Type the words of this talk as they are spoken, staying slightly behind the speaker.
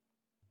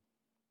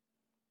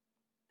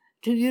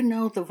Do you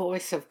know the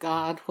voice of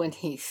God when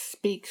He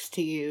speaks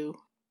to you?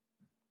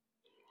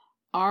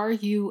 Are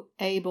you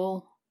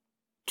able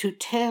to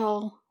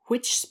tell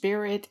which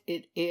spirit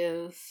it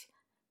is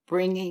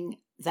bringing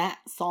that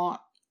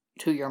thought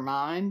to your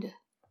mind?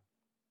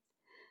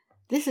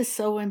 This is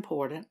so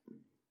important.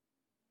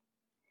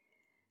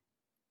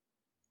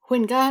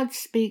 When God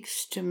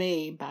speaks to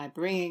me by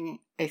bringing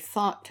a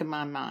thought to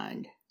my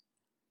mind,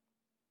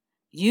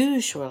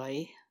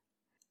 usually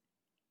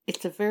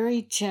it's a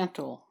very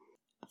gentle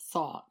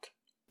thought.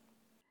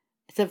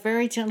 It's a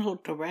very gentle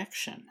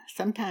direction.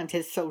 Sometimes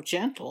it's so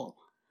gentle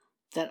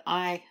that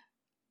I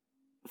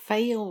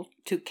fail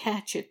to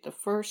catch it the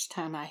first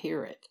time I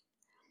hear it.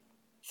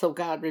 So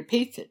God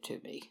repeats it to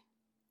me.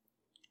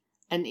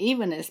 And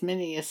even as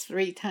many as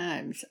 3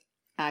 times,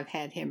 I've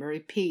had Him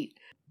repeat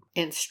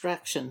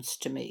instructions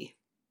to me.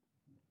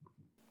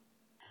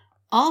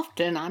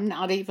 Often I'm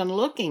not even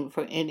looking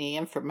for any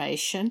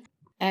information,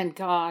 and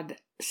God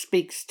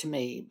speaks to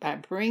me by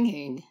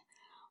bringing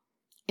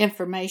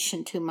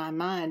information to my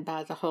mind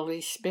by the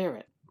Holy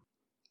Spirit.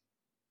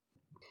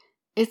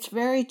 It's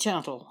very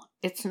gentle.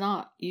 It's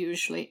not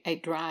usually a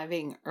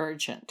driving,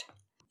 urgent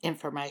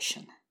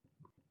information.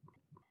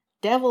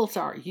 Devils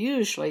are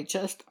usually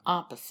just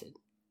opposite.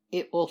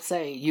 It will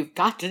say, you've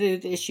got to do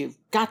this, you've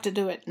got to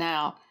do it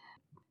now.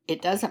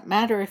 It doesn't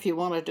matter if you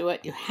want to do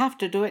it, you have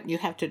to do it, and you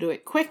have to do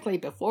it quickly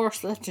before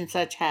such and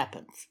such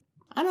happens.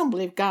 I don't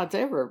believe God's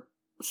ever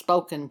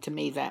spoken to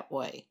me that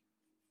way.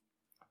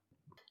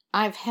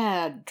 I've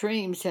had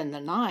dreams in the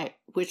night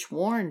which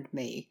warned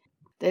me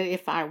that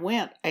if I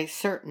went a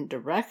certain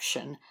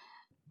direction,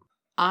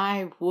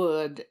 I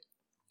would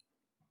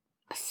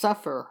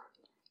suffer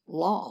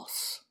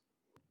loss.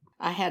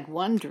 I had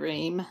one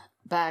dream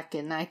back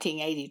in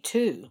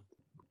 1982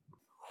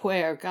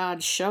 where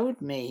God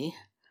showed me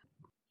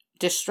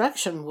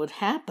destruction would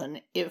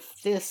happen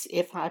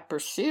if I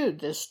pursued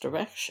this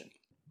direction.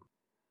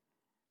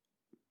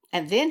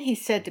 And then He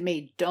said to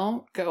me,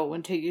 don't go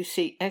until you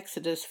see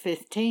Exodus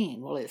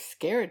 15. Well, it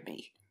scared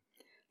me.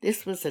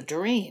 This was a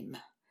dream.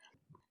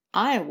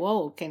 I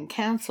awoke and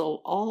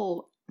canceled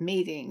all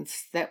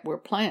meetings that were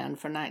planned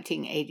for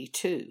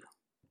 1982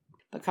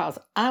 because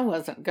I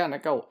wasn't going to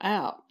go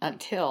out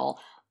until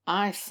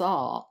I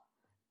saw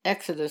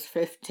Exodus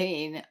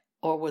 15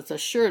 or was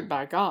assured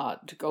by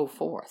God to go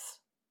forth.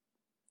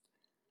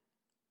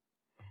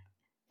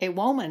 A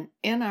woman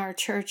in our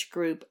church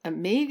group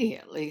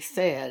immediately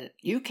said,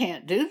 you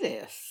can't do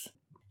this.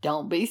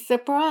 Don't be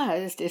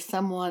surprised if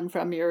someone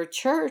from your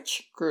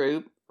church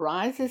group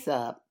rises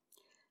up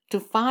to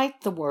fight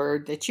the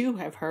word that you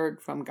have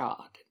heard from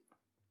God.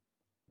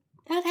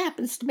 That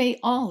happens to me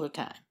all the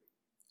time.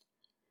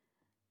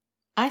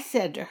 I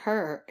said to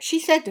her, she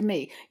said to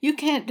me, you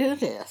can't do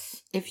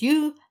this. If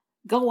you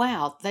go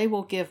out, they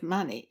will give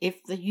money. If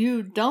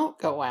you don't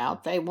go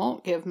out, they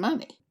won't give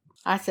money.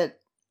 I said,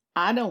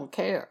 I don't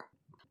care.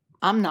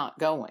 I'm not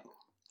going.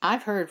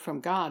 I've heard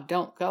from God,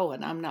 don't go,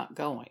 and I'm not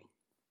going.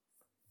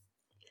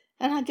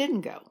 And I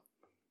didn't go.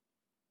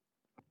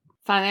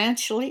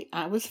 Financially,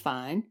 I was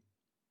fine,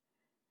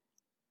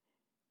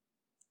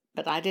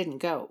 but I didn't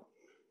go.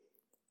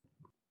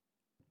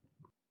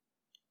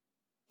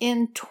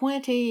 In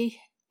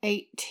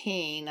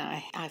 2018,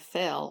 I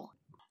fell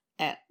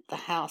at the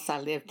house I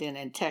lived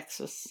in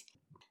Texas.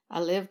 I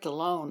lived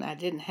alone. I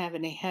didn't have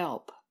any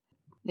help.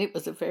 It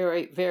was a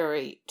very,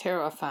 very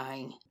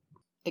terrifying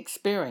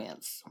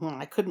experience when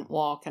I couldn't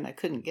walk and I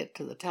couldn't get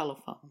to the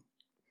telephone.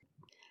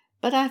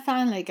 But I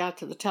finally got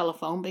to the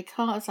telephone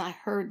because I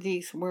heard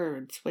these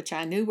words, which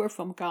I knew were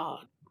from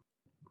God.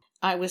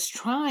 I was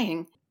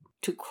trying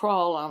to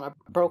crawl on a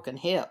broken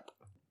hip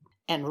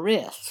and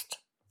wrist,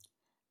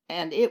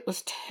 and it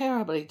was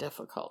terribly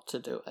difficult to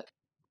do it.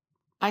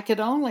 I could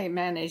only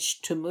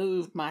manage to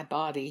move my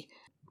body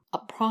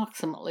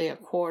approximately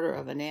 1/4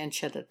 of an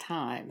inch at a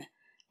time,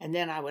 and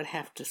then I would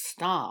have to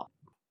stop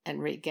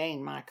and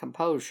regain my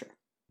composure.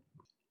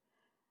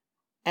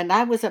 And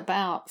I was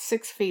about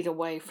 6 feet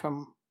away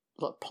from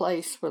the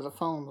place where the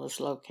phone was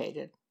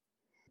located.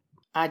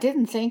 I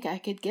didn't think I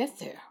could get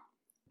there.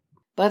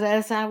 But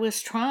as I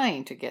was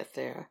trying to get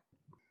there,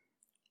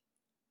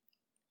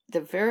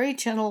 the very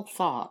gentle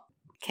thought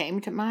came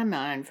to my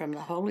mind from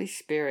the Holy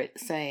Spirit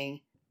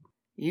saying,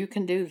 you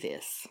can do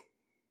this.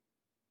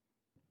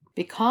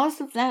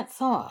 Because of that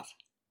thought,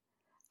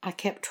 I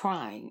kept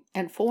trying,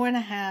 and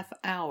 4.5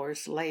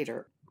 hours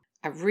later,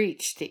 I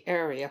reached the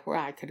area where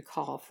I could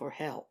call for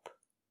help.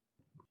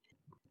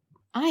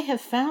 I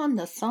have found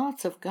the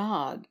thoughts of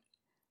God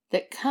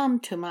that come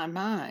to my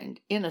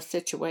mind in a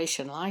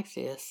situation like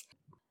this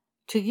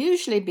to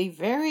usually be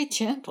very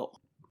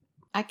gentle.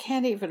 I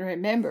can't even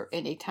remember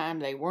any time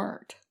they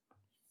weren't.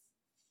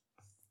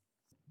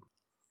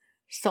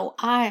 So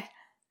I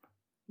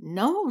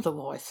know the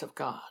voice of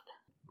God.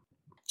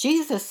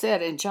 Jesus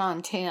said in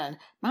John 10,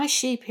 my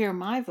sheep hear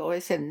my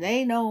voice and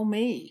they know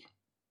me.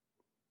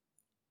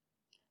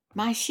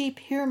 My sheep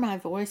hear my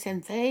voice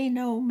and they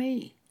know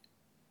me.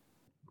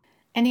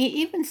 And He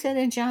even said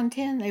in John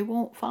 10, they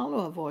won't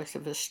follow a voice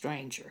of a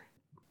stranger.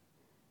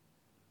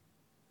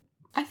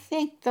 I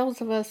think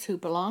those of us who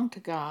belong to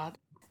God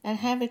and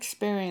have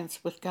experience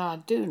with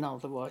God do know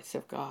the voice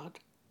of God.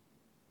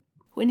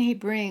 When He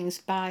brings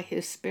by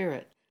His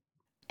Spirit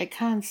a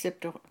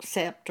concept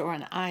or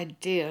an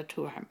idea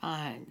to our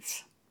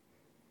minds,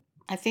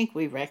 I think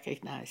we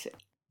recognize it,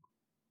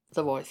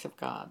 the voice of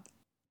God.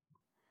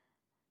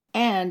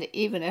 And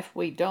even if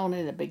we don't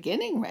in the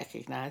beginning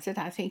recognize it,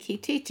 I think He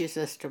teaches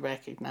us to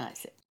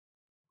recognize it.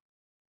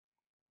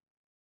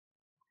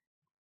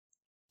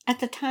 At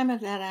the time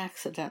of that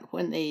accident,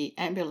 when the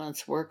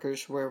ambulance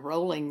workers were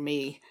rolling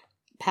me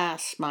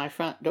past my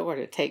front door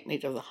to take me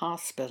to the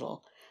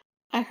hospital,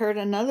 I heard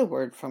another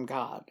word from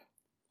God.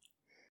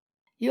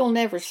 You'll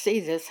never see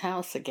this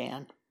house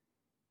again.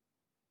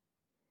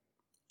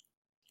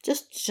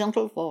 Just a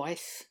gentle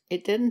voice.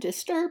 It didn't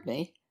disturb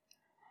me.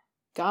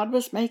 God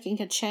was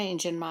making a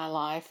change in my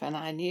life, and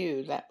I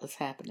knew that was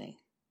happening.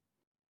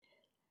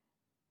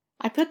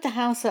 I put the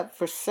house up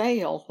for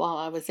sale while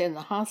I was in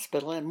the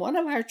hospital, and one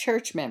of our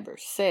church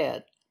members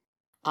said,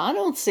 I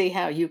don't see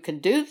how you can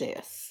do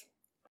this.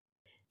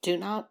 Do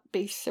not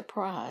be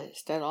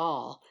surprised at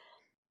all,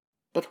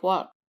 but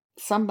what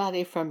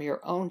somebody from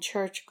your own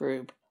church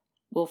group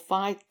will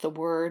fight the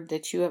word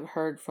that you have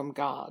heard from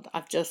God.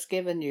 I've just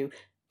given you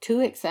 2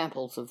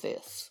 examples of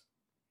this.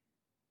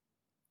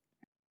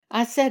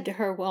 I said to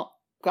her, well,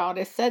 God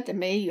has said to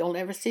me, you'll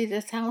never see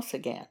this house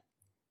again.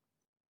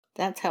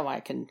 That's how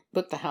I can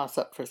put the house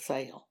up for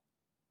sale.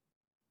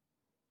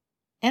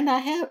 And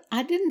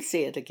I didn't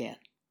see it again.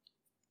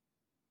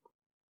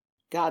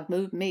 God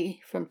moved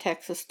me from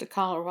Texas to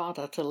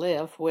Colorado to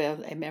live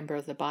with a member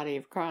of the body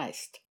of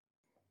Christ.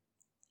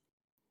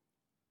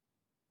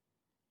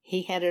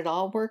 He had it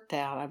all worked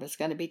out. I was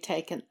going to be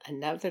taken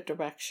another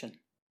direction.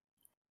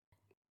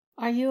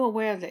 Are you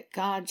aware that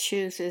God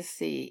chooses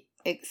the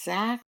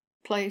exact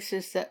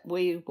places that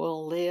we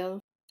will live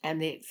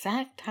and the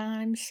exact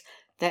times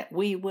that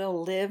we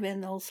will live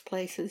in those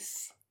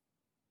places?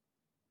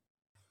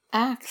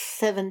 Acts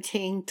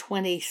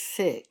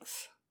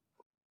 17:26.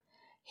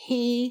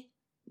 He,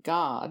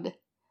 God,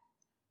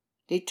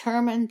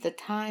 determined the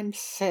time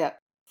set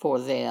for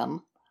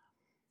them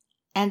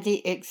and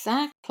the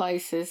exact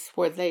places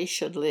where they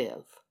should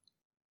live.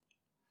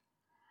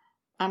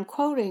 I'm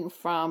quoting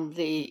from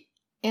the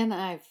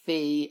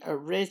NIV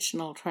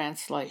original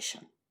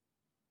translation.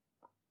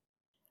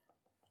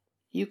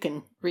 You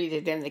can read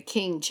it in the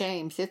King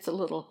James. It's a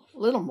little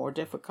more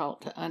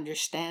difficult to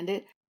understand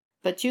it,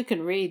 but you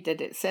can read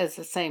that it says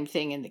the same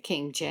thing in the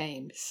King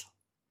James.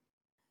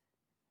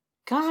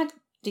 God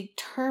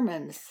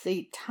determines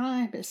the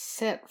time is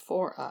set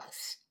for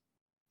us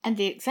and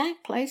the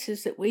exact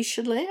places that we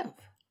should live.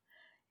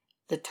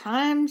 The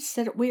times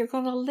that we are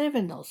going to live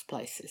in those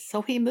places.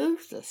 So He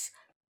moves us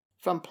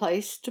from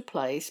place to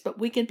place, but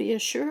we can be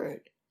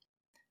assured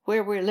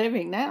where we're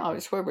living now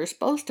is where we're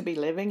supposed to be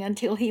living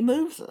until He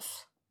moves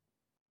us.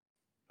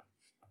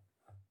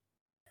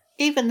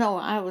 Even though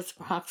I was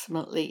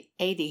approximately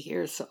 80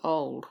 years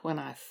old when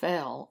I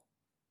fell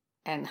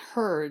and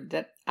heard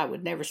that I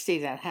would never see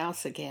that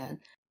house again,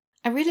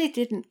 I really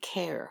didn't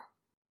care.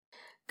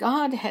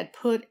 God had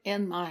put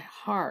in my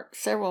heart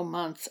several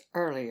months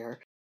earlier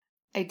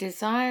a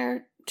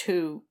desire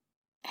to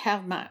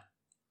have my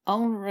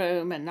own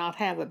room and not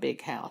have a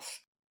big house,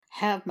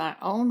 have my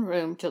own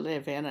room to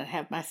live in and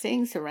have my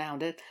things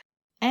around it,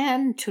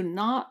 and to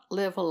not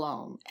live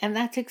alone. And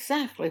that's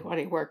exactly what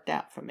He worked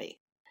out for me.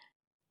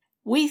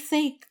 We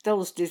think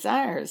those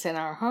desires in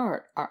our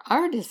heart are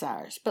our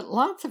desires, but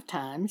lots of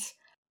times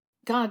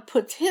God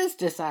puts His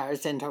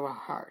desires into our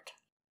heart.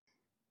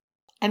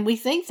 And we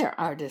think they're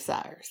our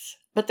desires,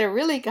 but they're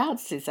really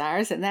God's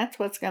desires, and that's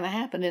what's going to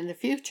happen in the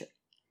future.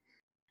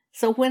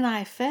 So when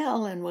I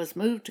fell and was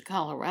moved to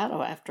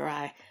Colorado after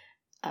I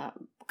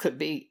could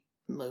be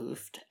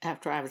moved,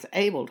 after I was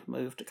able to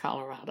move to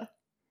Colorado,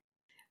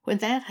 when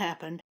that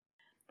happened,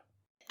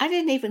 I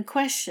didn't even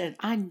question it.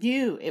 I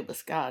knew it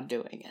was God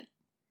doing it.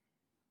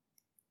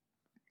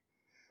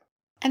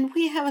 And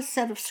we have a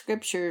set of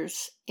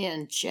scriptures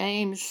in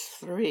James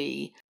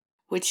 3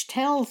 which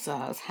tells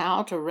us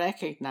how to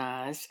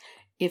recognize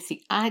if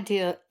the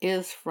idea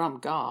is from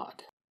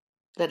God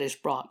that is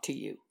brought to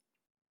you.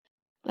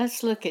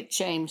 Let's look at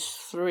James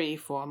 3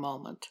 for a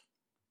moment.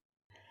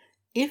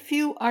 If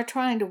you are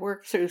trying to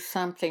work through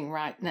something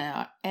right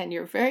now and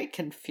you're very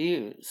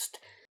confused,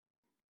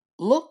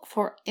 look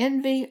for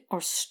envy or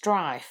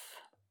strife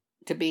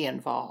to be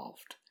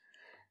involved.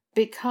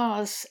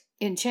 Because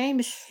in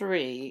James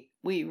 3,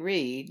 we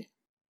read,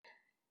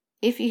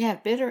 if ye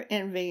have bitter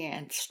envy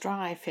and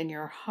strife in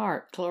your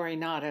heart, glory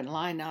not and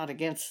lie not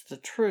against the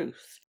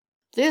truth.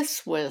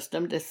 This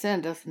wisdom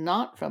descendeth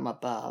not from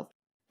above,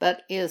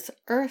 but is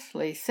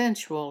earthly,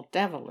 sensual,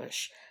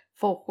 devilish.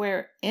 For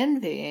where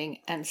envying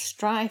and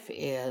strife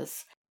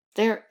is,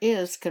 there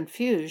is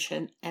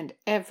confusion and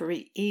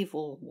every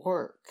evil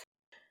work.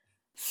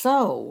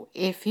 So,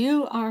 if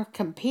you are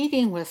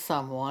competing with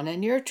someone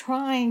and you're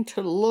trying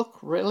to look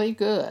really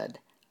good,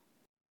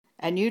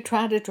 and you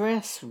try to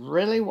dress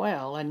really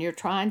well, and you're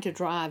trying to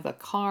drive a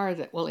car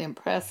that will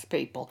impress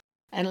people,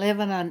 and live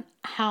in a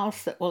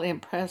house that will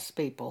impress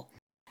people,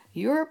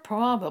 you're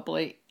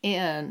probably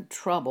in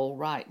trouble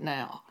right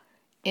now.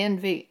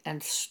 Envy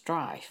and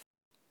strife.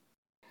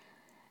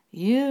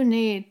 You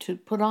need to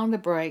put on the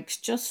brakes,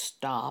 just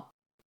stop,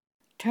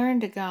 turn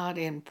to God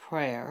in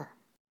prayer.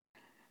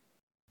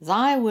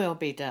 Thy will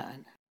be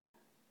done.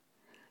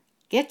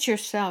 Get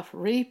yourself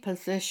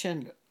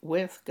repositioned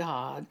with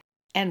God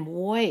and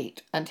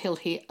wait until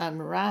He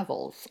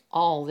unravels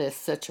all this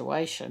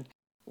situation,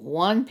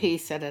 one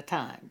piece at a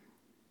time.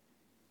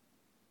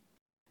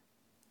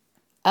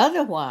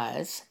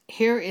 Otherwise,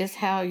 here is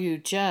how you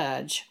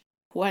judge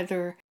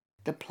whether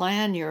the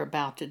plan you're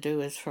about to do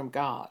is from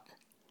God.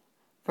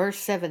 Verse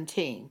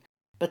 17,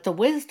 but the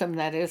wisdom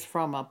that is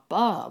from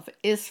above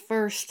is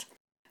first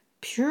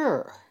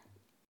pure.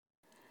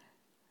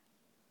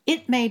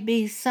 It may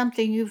be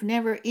something you've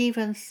never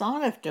even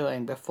thought of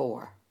doing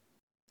before.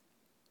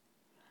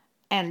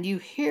 And you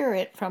hear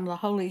it from the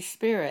Holy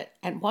Spirit,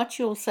 and what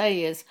you'll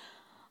say is,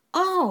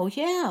 oh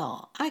yeah,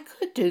 I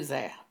could do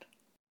that.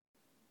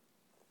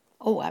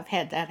 Oh, I've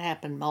had that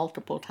happen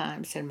multiple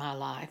times in my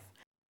life,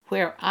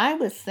 where I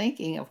was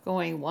thinking of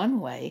going one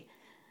way,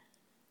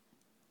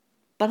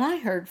 but I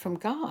heard from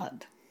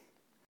God,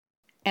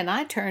 and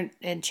I turned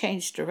and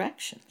changed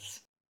directions.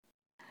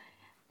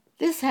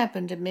 This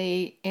happened to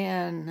me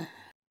in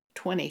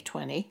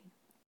 2020.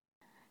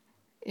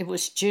 It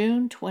was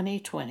June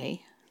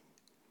 2020.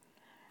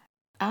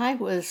 I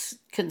was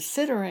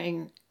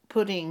considering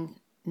putting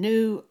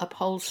new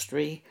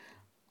upholstery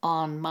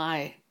on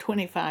my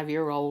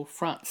 25-year-old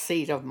front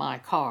seat of my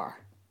car.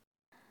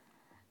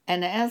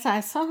 And as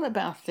I thought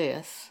about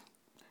this,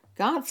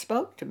 God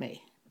spoke to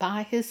me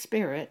by His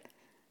Spirit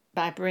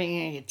by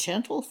bringing a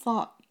gentle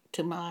thought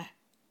to my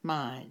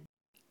mind.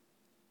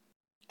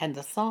 And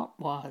the thought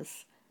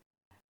was,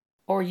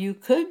 or you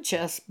could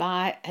just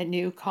buy a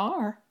new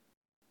car.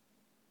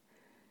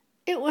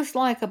 It was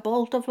like a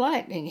bolt of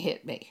lightning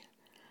hit me.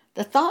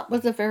 The thought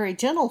was a very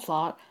gentle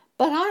thought,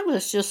 but I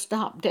was just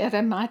stopped dead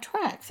in my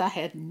tracks. I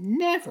had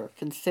never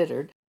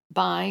considered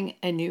buying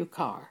a new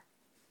car.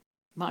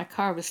 My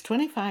car was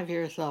 25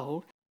 years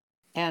old,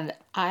 and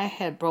I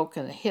had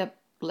broken the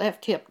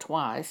left hip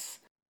twice,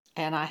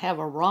 and I have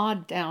a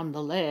rod down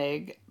the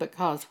leg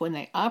because when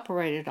they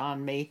operated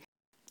on me,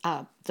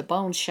 the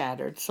bone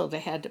shattered, so they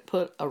had to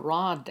put a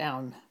rod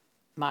down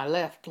my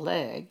left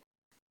leg.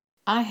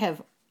 I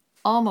have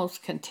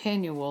almost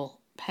continual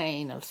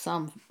pain of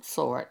some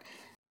sort.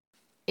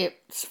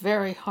 It's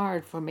very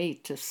hard for me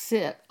to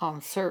sit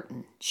on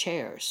certain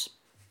chairs.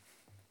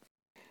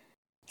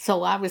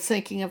 So I was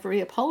thinking of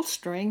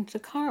reupholstering the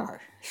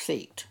car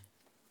seat,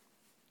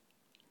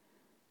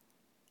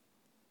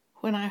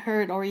 when I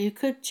heard, or you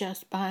could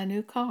just buy a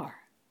new car.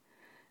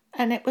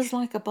 And it was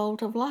like a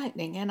bolt of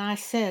lightning, and I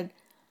said,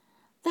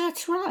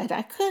 that's right,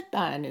 I could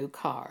buy a new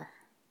car.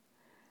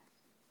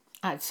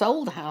 I'd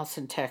sold the house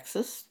in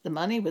Texas. The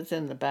money was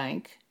in the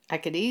bank. I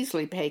could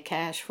easily pay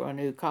cash for a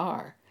new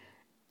car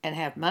and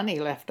have money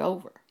left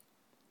over.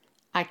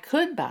 I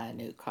could buy a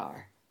new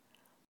car.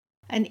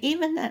 And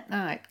even that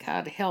night,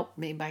 God helped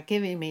me by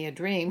giving me a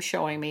dream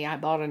showing me I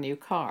bought a new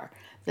car.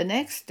 The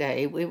next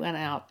day, we went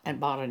out and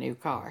bought a new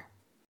car.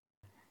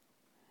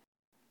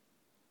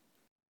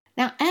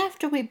 Now,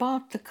 after we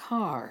bought the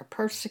car,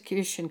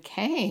 persecution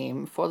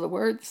came for the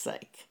word's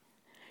sake.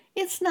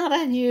 It's not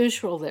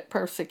unusual that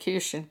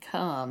persecution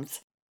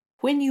comes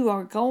when you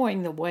are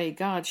going the way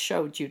God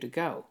showed you to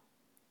go.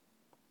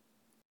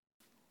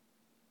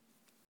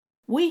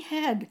 We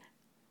had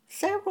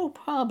several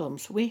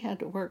problems we had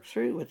to work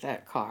through with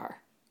that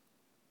car.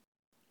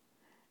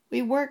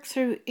 We worked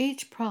through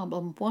each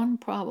problem, one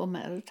problem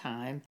at a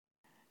time,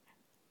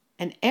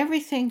 and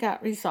everything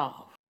got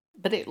resolved.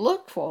 But it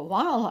looked for a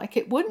while like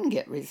it wouldn't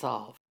get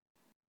resolved.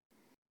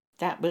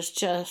 That was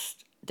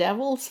just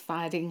devils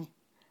fighting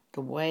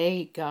the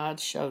way God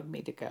showed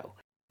me to go.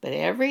 But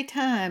every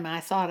time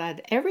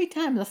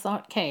the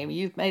thought came,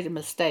 you've made a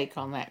mistake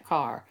on that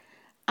car,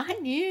 I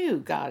knew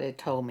God had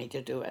told me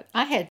to do it.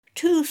 I had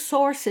two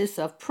sources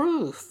of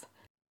proof.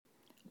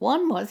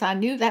 One was I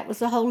knew that was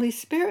the Holy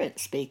Spirit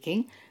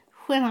speaking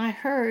when I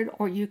heard,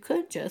 or you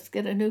could just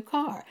get a new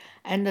car.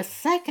 And the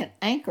second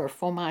anchor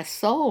for my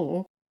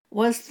soul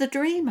was the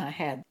dream I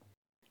had,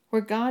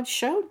 where God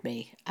showed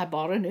me I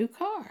bought a new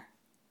car.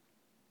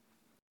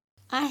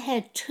 I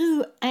had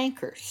two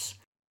anchors.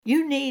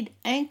 You need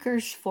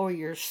anchors for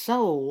your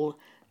soul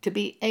to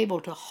be able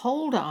to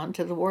hold on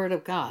to the Word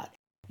of God.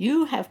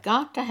 You have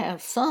got to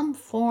have some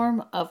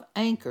form of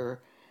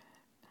anchor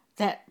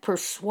that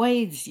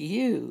persuades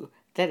you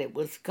that it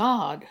was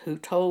God who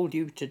told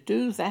you to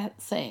do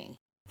that thing.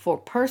 For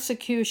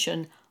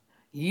persecution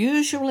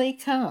usually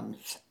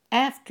comes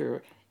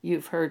after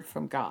you've heard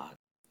from God.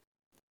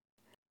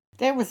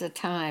 There was a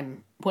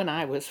time when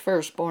I was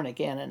first born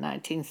again in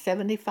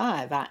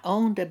 1975. I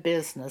owned a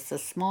business, a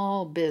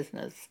small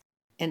business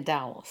in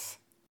Dallas.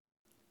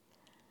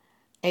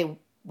 A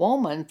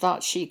woman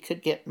thought she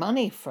could get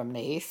money from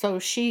me, so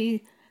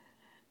she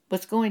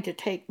was going to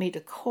take me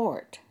to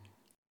court.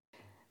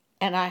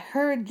 And I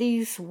heard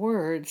these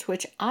words,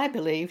 which I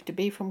believe to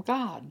be from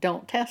God: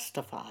 don't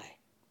testify.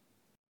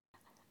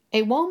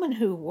 A woman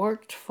who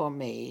worked for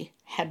me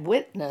had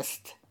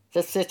witnessed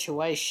the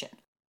situation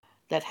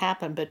that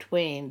happened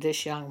between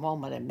this young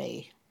woman and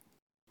me.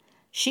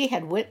 She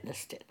had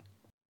witnessed it.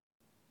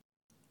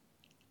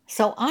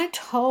 So I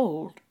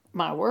told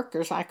my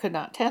workers I could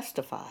not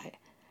testify.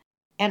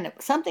 And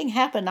something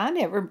happened I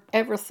never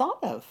ever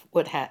thought of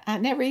would happen. I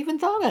never even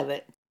thought of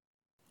it.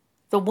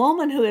 The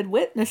woman who had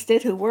witnessed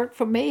it, who worked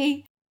for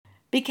me,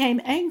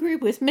 became angry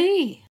with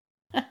me.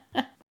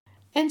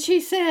 And she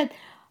said,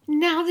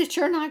 now that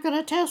you're not going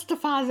to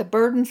testify, the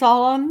burden's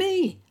all on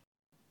me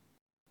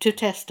to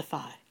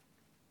testify.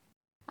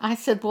 I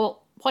said,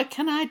 well, what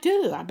can I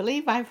do? I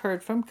believe I've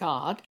heard from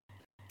God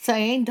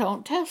saying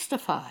don't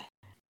testify.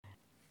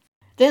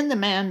 Then the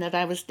man that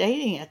I was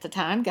dating at the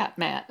time got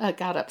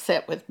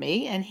upset with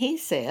me, and he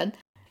said,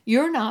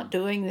 you're not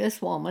doing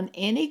this woman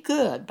any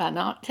good by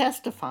not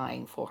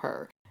testifying for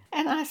her.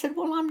 And I said,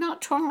 well, I'm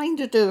not trying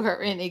to do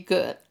her any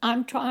good.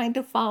 I'm trying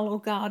to follow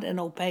God and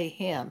obey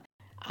Him.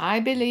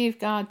 I believe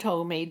God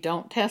told me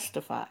don't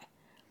testify,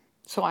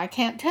 so I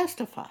can't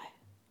testify.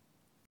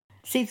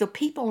 See, the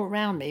people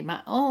around me,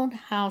 my own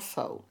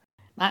household,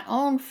 my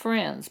own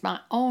friends,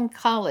 my own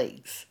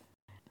colleagues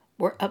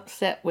were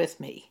upset with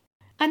me.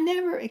 I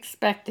never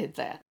expected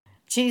that.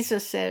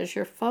 Jesus says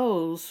your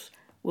foes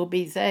will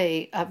be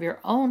they of your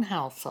own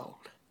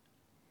household.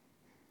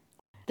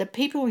 The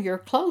people you're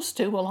close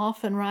to will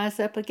often rise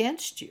up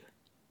against you.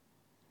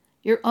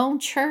 Your own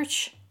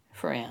church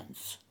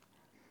friends,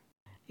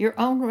 your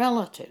own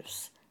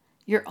relatives,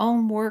 your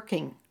own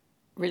working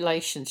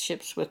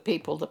relationships with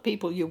people, the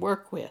people you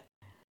work with.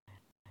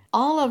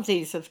 All of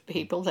these are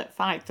people that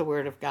fight the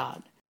Word of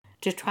God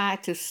to try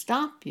to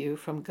stop you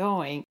from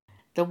going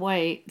the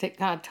way that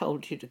God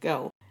told you to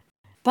go.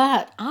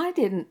 But I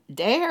didn't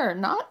dare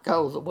not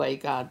go the way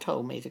God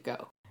told me to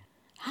go.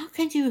 How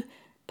can you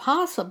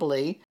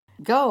possibly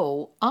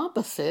go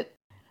opposite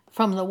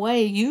from the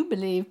way you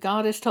believe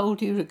God has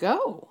told you to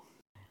go?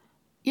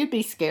 You'd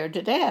be scared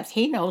to death.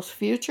 He knows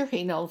future.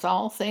 He knows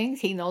all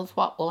things. He knows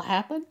what will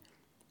happen.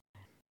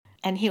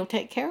 And He'll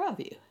take care of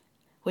you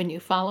when you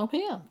follow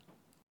Him.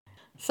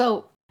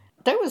 So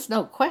there was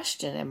no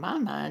question in my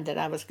mind that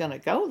I was going to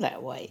go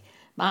that way.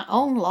 My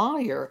own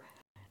lawyer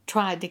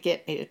tried to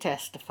get me to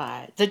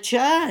testify. The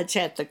judge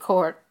at the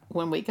court,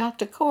 when we got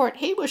to court,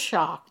 he was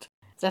shocked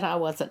that I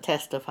wasn't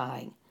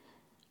testifying.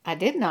 I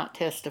did not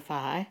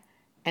testify,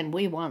 and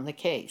we won the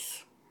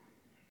case,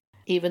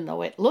 even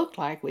though it looked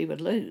like we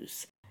would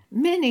lose.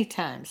 Many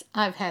times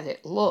I've had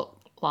it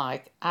look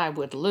like I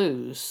would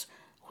lose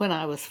when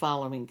I was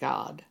following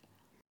God,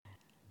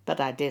 but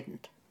I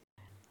didn't.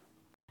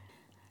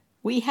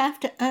 We have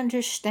to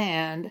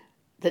understand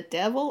the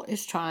devil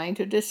is trying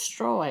to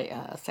destroy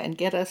us and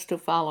get us to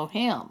follow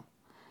him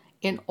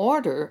in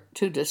order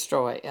to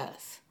destroy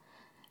us.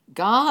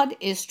 God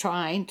is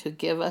trying to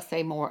give us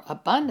a more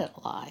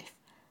abundant life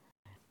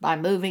by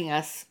moving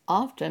us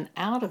often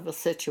out of a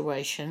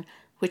situation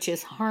which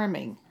is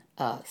harming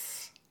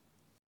us.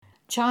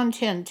 John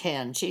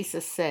 10:10,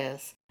 Jesus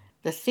says,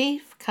 "The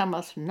thief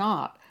cometh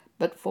not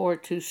but for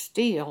to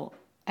steal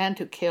and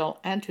to kill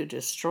and to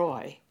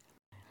destroy.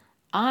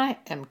 I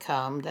am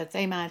come that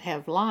they might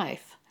have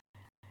life,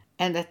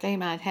 and that they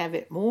might have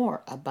it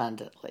more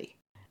abundantly."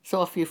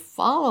 So if you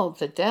follow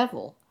the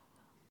devil,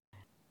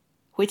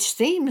 which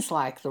seems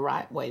like the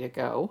right way to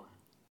go,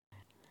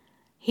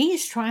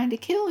 he's trying to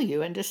kill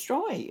you and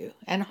destroy you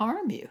and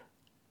harm you.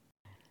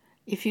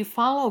 If you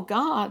follow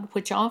God,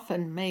 which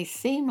often may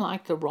seem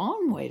like the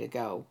wrong way to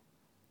go,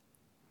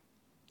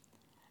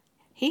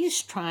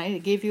 He's trying to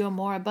give you a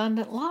more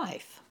abundant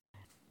life.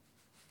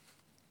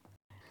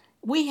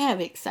 We have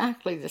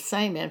exactly the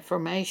same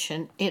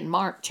information in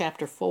Mark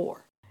chapter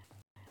 4.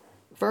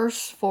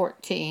 Verse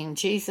 14,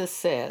 Jesus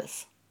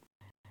says,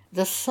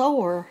 "The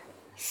sower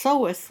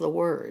soweth the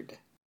word.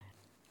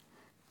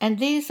 And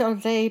these are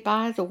they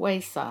by the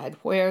wayside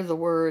where the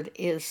word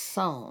is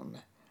sown.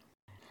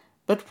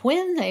 But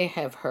when they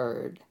have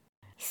heard,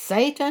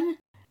 Satan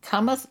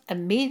cometh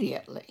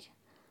immediately,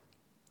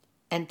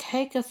 and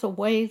taketh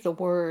away the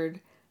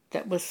word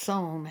that was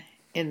sown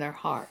in their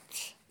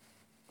hearts."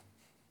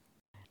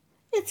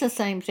 It's the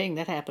same thing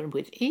that happened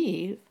with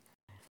Eve.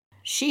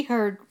 She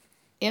heard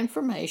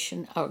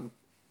information,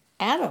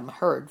 Adam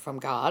heard from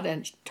God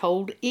and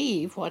told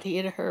Eve what he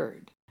had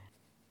heard.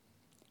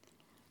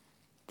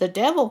 The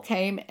devil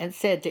came and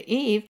said to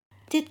Eve,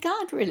 "Did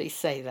God really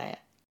say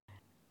that?"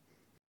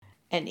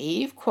 And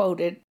Eve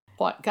quoted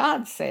what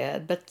God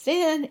said, but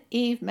then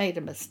Eve made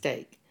a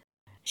mistake.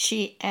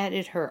 She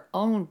added her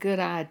own good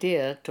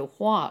idea to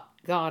what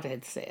God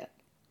had said.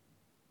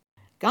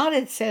 God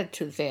had said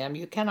to them,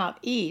 "You cannot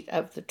eat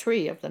of the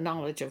tree of the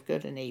knowledge of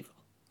good and evil."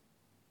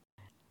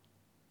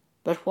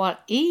 But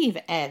what Eve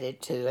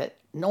added to it,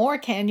 "Nor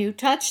can you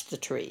touch the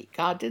tree."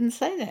 God didn't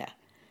say that.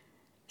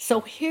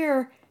 So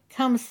here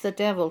comes the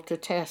devil to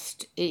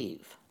test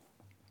Eve,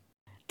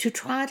 to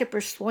try to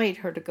persuade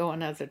her to go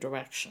another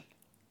direction.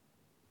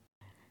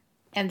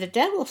 And the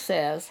devil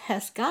says,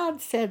 "Has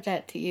God said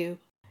that to you?"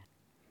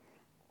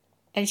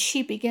 And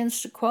she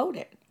begins to quote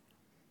it,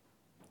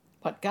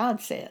 what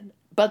God said.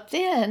 But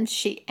then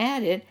she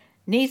added,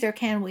 "Neither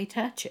can we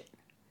touch it,"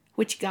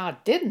 which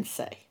God didn't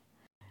say.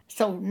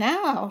 So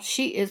now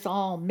she is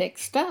all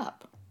mixed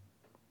up.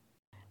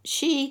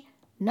 She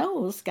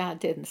knows God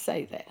didn't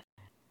say that.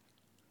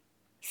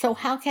 So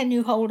how can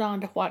you hold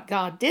on to what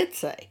God did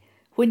say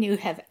when you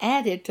have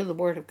added to the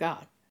Word of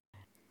God?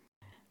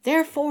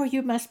 Therefore,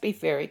 you must be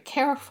very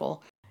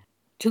careful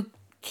to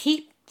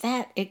keep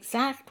that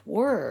exact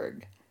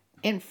word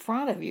in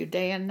front of you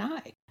day and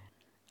night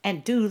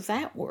and do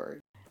that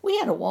word. We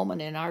had a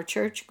woman in our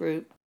church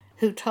group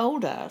who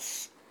told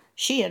us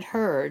she had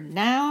heard,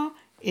 "Now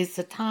is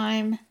the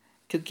time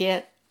to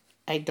get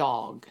a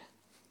dog."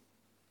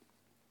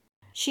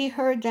 She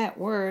heard that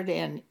word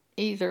in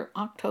either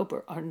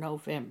October or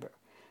November.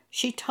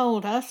 She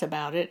told us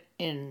about it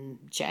in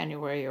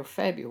January or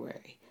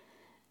February.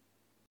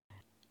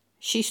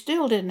 She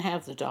still didn't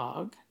have the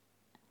dog.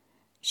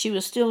 She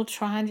was still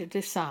trying to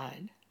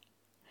decide.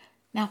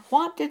 Now,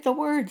 what did the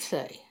word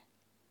say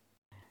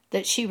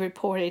that she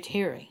reported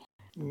hearing?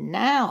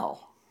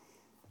 Now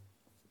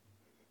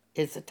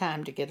is the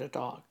time to get a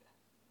dog.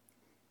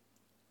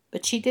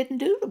 But she didn't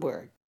do the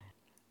word.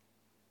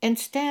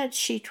 Instead,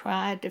 she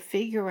tried to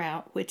figure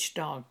out which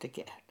dog to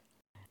get.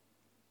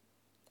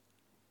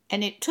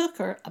 And it took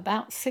her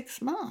about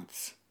 6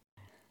 months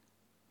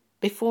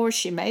before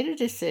she made a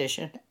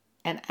decision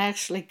and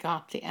actually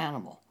got the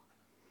animal.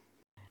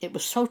 It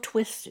was so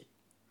twisted.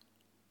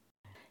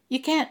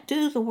 You can't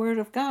do the Word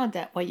of God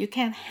that way. You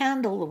can't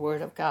handle the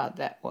Word of God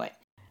that way.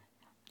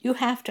 You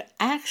have to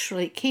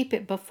actually keep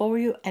it before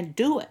you and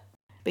do it.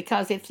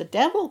 Because if the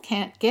devil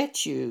can't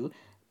get you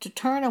to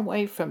turn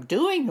away from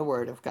doing the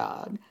Word of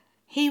God,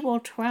 he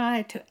will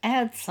try to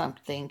add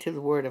something to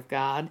the Word of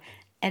God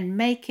and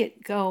make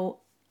it go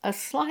a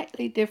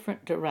slightly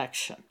different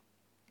direction.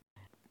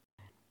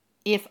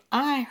 If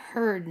I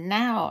heard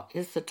now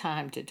is the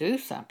time to do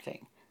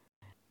something,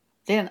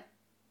 then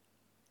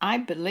I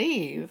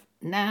believe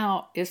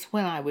now is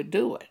when I would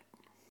do it.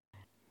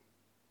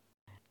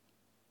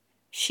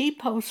 She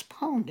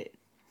postponed it.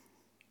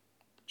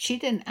 She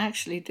didn't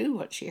actually do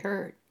what she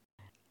heard.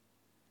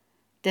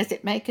 Does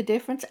it make a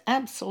difference?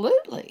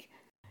 Absolutely.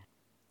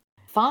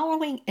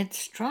 Following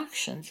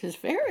instructions is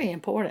very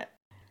important.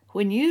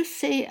 When you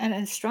see an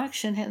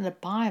instruction in the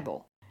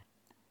Bible,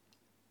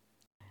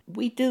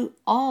 we do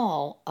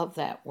all of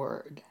that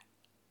word.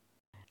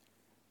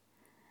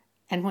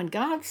 And when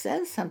God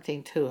says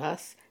something to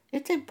us,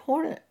 it's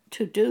important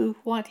to do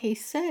what he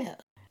says.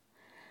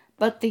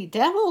 But the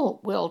devil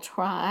will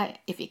try,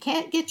 if he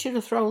can't get you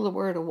to throw the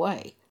word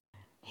away,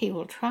 he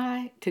will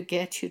try to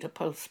get you to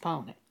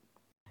postpone it.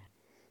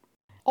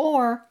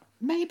 Or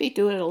maybe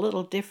do it a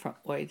little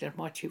different way than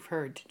what you've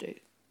heard to do.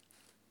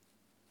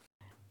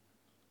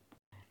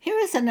 Here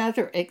is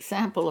another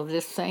example of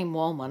this same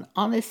woman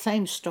on this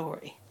same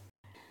story.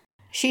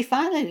 She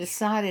finally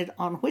decided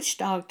on which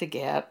dog to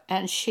get,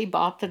 and she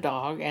bought the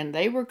dog, and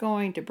they were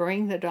going to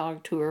bring the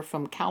dog to her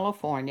from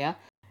California.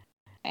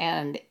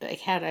 And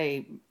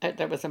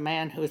there was a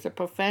man who was a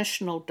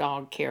professional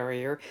dog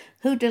carrier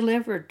who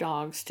delivered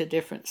dogs to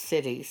different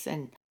cities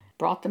and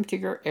brought them to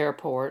your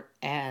airport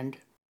and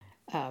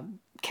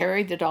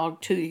carried the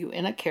dog to you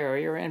in a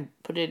carrier and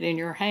put it in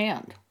your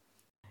hand.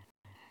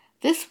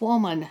 This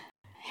woman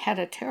had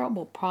a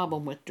terrible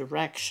problem with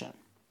direction.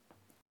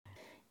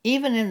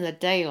 Even in the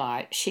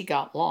daylight, she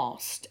got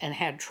lost and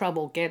had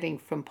trouble getting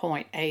from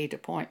point A to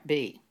point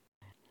B.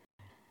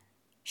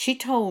 She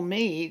told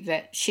me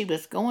that she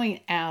was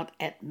going out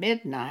at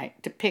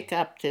midnight to pick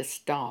up this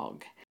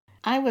dog.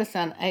 I was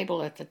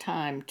unable at the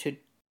time to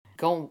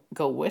go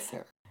with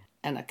her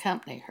and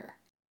accompany her.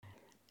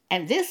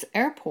 And this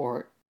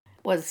airport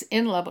was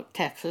in Lubbock,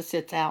 Texas.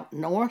 It's out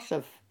north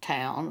of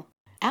town,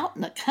 out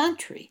in the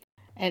country.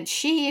 And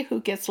she who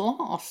gets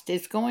lost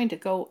is going to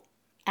go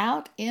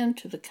out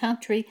into the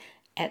country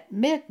at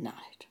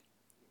midnight.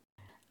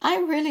 I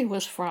really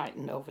was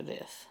frightened over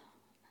this.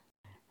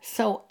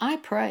 So I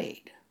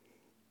prayed.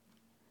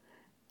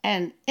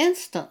 And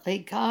instantly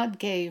God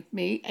gave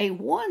me a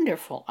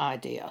wonderful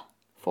idea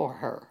for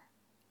her.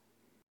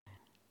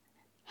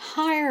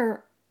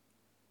 Hire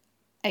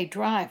a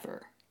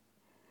driver,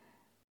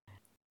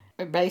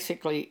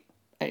 basically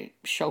a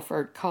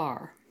chauffeured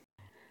car,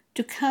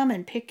 to come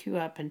and pick you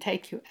up and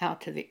take you out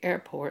to the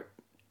airport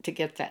to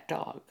get that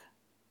dog.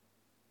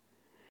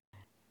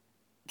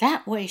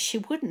 That way she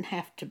wouldn't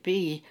have to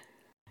be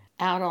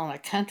out on a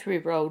country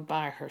road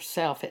by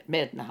herself at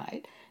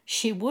midnight.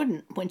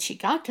 When she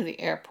got to the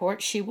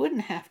airport, she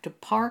wouldn't have to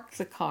park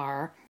the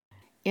car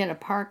in a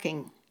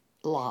parking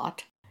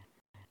lot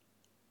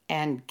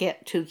and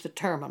get to the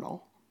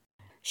terminal.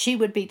 She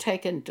would be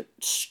taken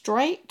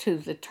straight to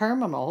the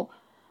terminal,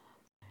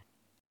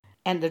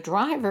 and the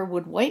driver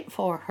would wait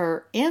for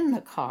her in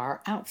the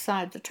car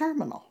outside the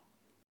terminal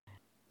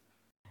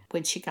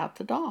when she got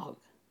the dog.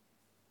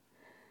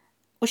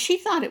 Well, she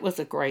thought it was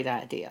a great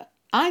idea.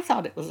 I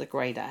thought it was a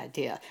great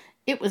idea.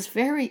 It was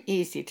very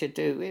easy to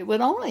do. It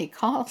would only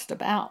cost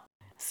about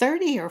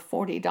 $30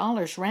 or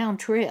 $40 round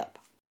trip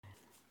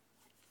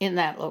in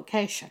that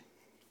location,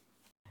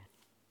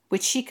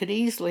 which she could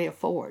easily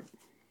afford.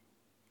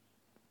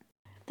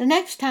 The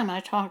next time I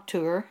talked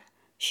to her,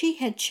 she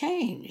had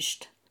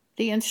changed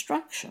the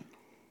instruction.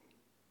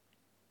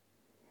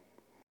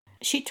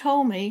 She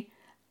told me,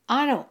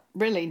 I don't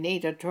really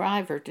need a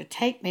driver to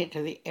take me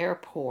to the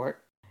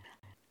airport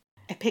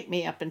and pick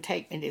me up and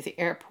take me to the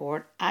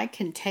airport. I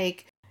can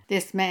take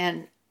this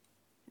man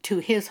to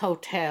his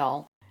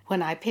hotel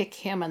when I pick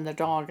him and the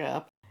dog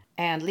up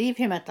and leave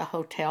him at the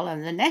hotel.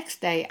 And the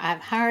next day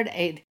I've hired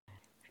a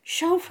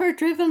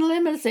chauffeur-driven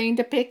limousine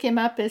to pick him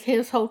up at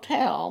his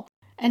hotel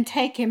and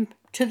take him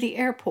to the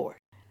airport.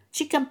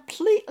 She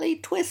completely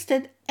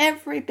twisted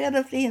every bit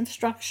of the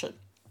instruction.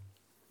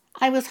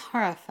 I was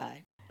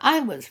horrified. I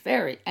was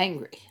very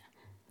angry.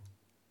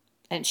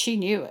 And she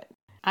knew it.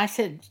 I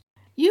said,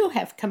 you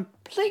have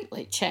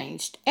completely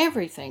changed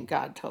everything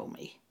God told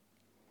me.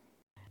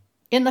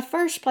 In the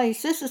first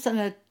place, this is an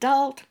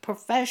adult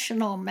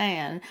professional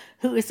man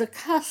who is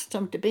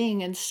accustomed to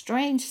being in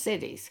strange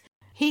cities.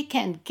 He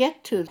can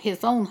get to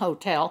his own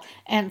hotel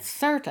and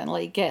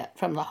certainly get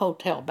from the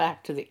hotel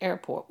back to the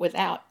airport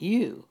without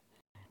you.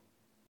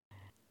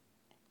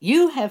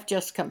 You have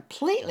just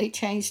completely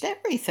changed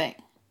everything.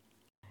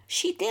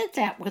 She did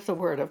that with the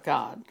Word of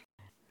God.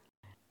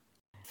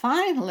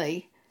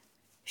 Finally,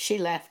 she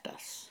left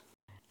us.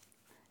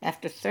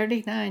 After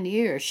 39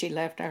 years, she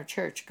left our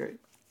church group.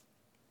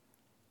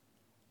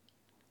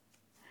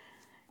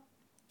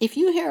 If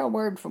you hear a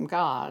word from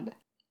God,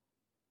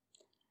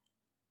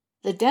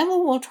 the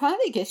devil will try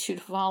to get you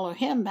to follow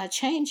him by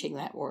changing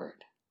that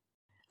word.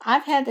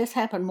 I've had this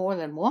happen more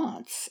than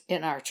once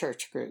in our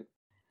church group.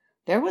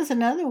 There was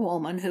another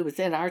woman who was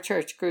in our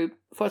church group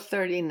for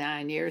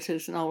 39 years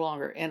who's no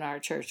longer in our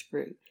church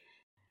group.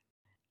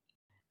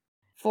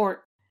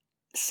 For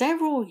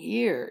several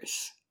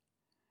years,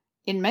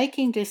 in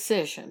making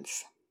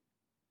decisions,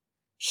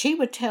 she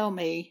would tell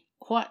me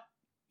what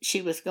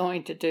she was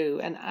going to do,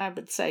 and I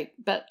would say,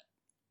 but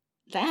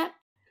that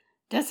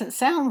doesn't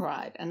sound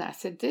right. And I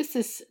said, this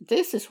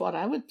is what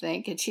I would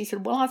think. And she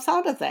said, well, I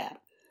thought of that.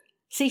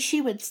 See,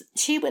 she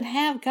would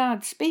have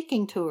God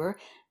speaking to her,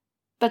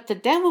 but the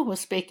devil was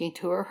speaking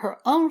to her, her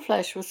own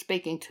flesh was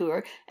speaking to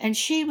her, and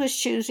she was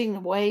choosing the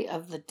way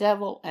of the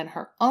devil and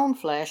her own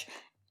flesh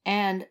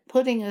and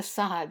putting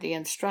aside the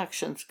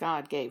instructions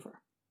God gave her.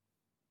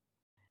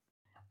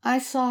 I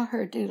saw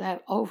her do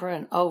that over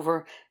and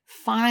over.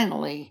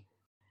 Finally,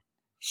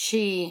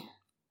 she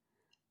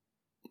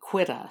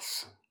quit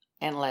us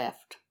and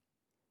left.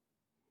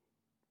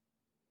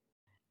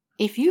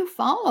 If you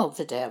follow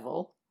the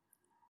devil,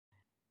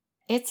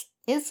 it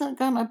isn't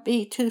going to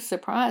be too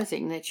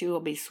surprising that you will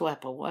be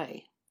swept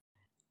away.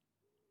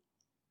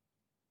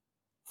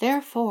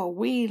 Therefore,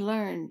 we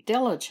learn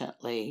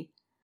diligently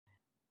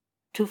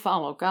to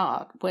follow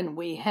God when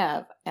we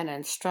have an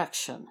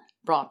instruction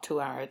brought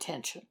to our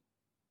attention.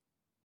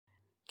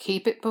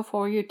 Keep it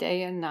before you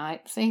day and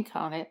night. Think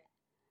on it.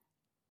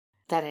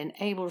 That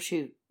enables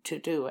you to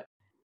do it.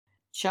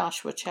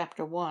 Joshua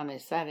chapter 1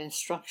 is that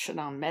instruction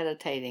on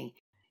meditating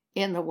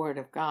in the Word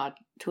of God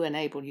to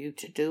enable you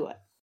to do it.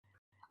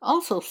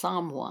 Also,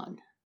 Psalm 1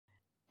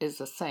 is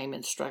the same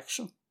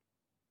instruction.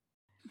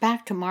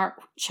 Back to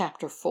Mark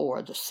chapter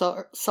 4, the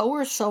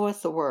sower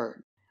soweth the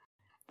word,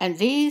 and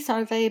these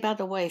are they by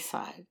the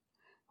wayside,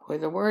 where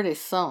the word is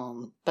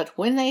sown. But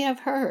when they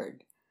have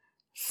heard,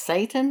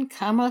 Satan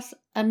cometh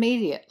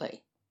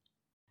immediately,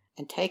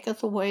 and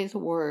taketh away the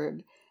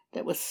word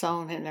that was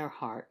sown in their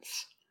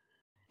hearts.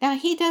 Now,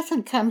 he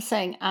doesn't come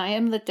saying, I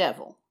am the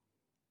devil.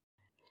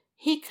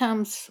 He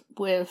comes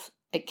with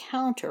a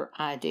counter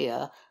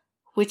idea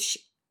which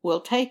will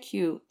take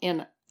you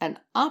in an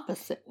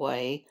opposite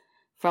way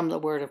from the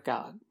Word of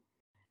God.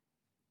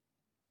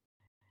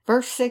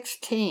 Verse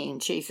 16,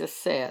 Jesus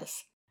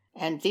says,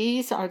 and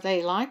these are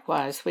they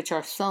likewise which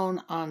are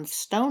sown on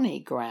stony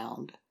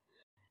ground,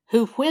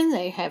 who when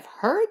they have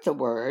heard the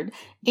word,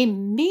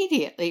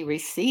 immediately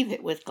receive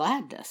it with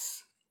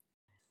gladness,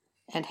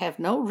 and have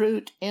no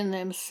root in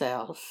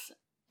themselves,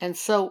 and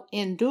so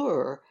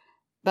endure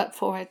but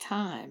for a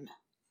time.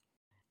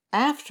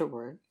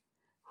 Afterward,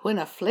 when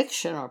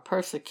affliction or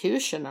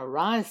persecution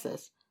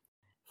ariseth,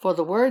 for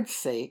the word's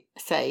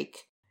sake,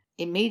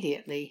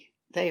 immediately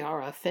they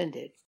are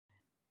offended.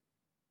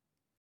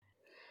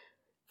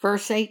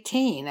 Verse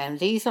 18, and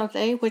these are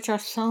they which are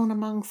sown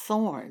among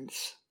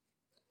thorns,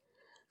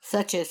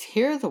 such as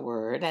hear the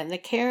word, and the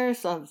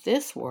cares of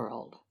this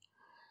world,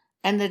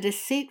 and the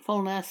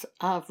deceitfulness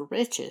of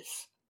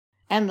riches,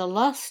 and the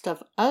lust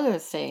of other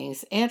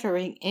things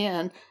entering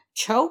in,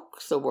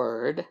 choke the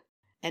word,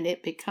 and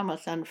it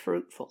becometh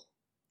unfruitful.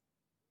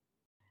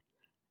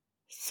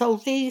 So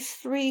these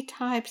three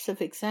types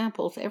of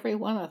examples, every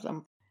one of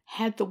them,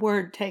 had the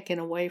word taken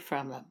away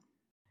from them.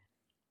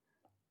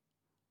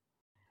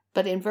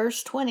 But in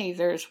verse 20,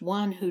 there's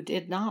one who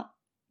did not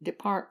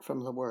depart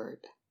from the word.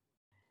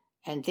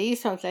 And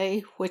these are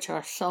they which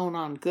are sown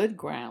on good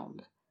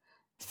ground,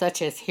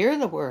 such as hear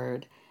the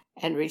word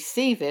and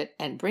receive it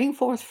and bring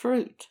forth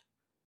fruit,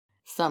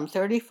 some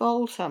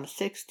 30-fold, some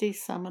 60,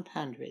 some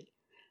 100.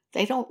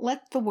 They don't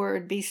let the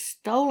word be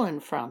stolen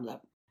from them.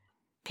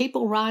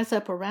 People rise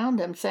up around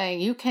them saying,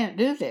 you can't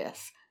do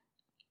this.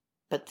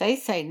 But they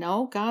say,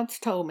 no, God's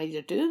told me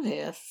to do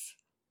this.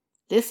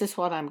 This is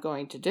what I'm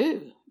going to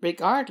do,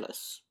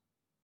 regardless.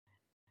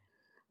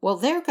 Well,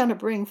 they're going to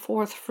bring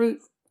forth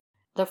fruit,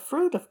 the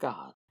fruit of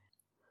God,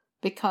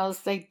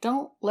 because they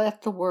don't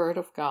let the word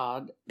of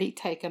God be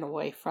taken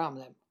away from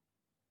them.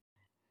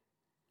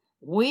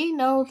 We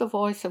know the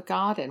voice of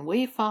God and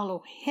we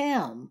follow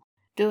Him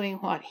doing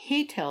what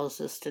He tells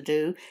us to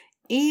do,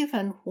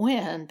 even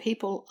when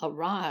people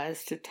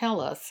arise to tell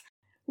us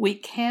we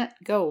can't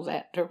go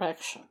that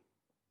direction.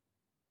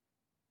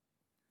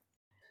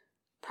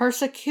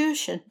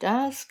 Persecution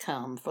does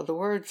come for the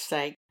word's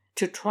sake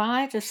to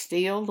try to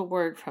steal the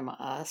word from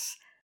us,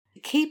 to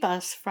keep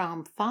us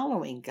from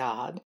following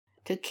God,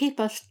 to keep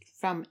us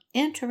from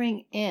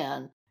entering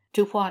in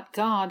to what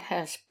God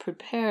has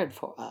prepared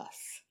for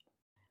us.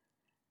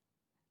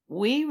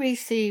 We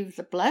receive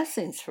the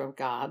blessings from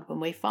God when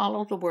we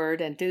follow the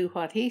word and do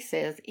what He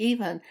says,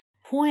 even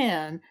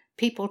when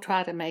people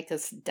try to make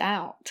us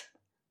doubt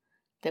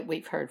that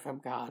we've heard from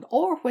God,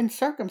 or when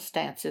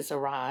circumstances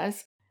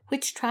arise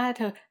which try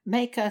to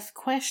make us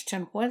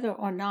question whether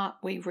or not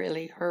we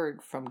really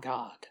heard from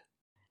God.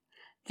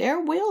 There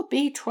will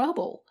be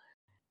trouble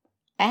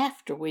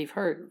after we've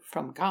heard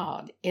from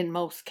God in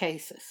most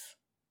cases,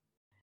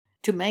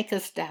 to make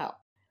us doubt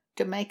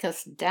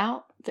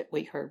that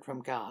we heard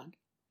from God.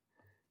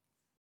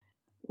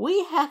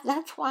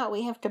 That's why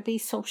we have to be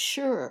so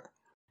sure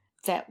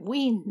that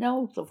we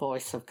know the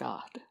voice of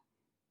God.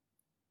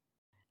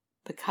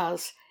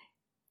 Because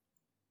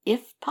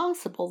if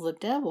possible, the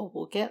devil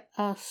will get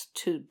us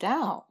to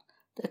doubt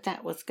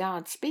that was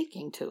God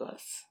speaking to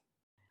us,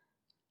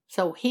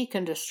 so he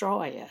can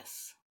destroy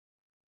us.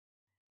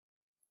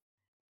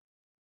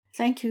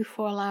 Thank you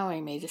for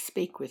allowing me to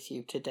speak with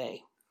you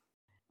today.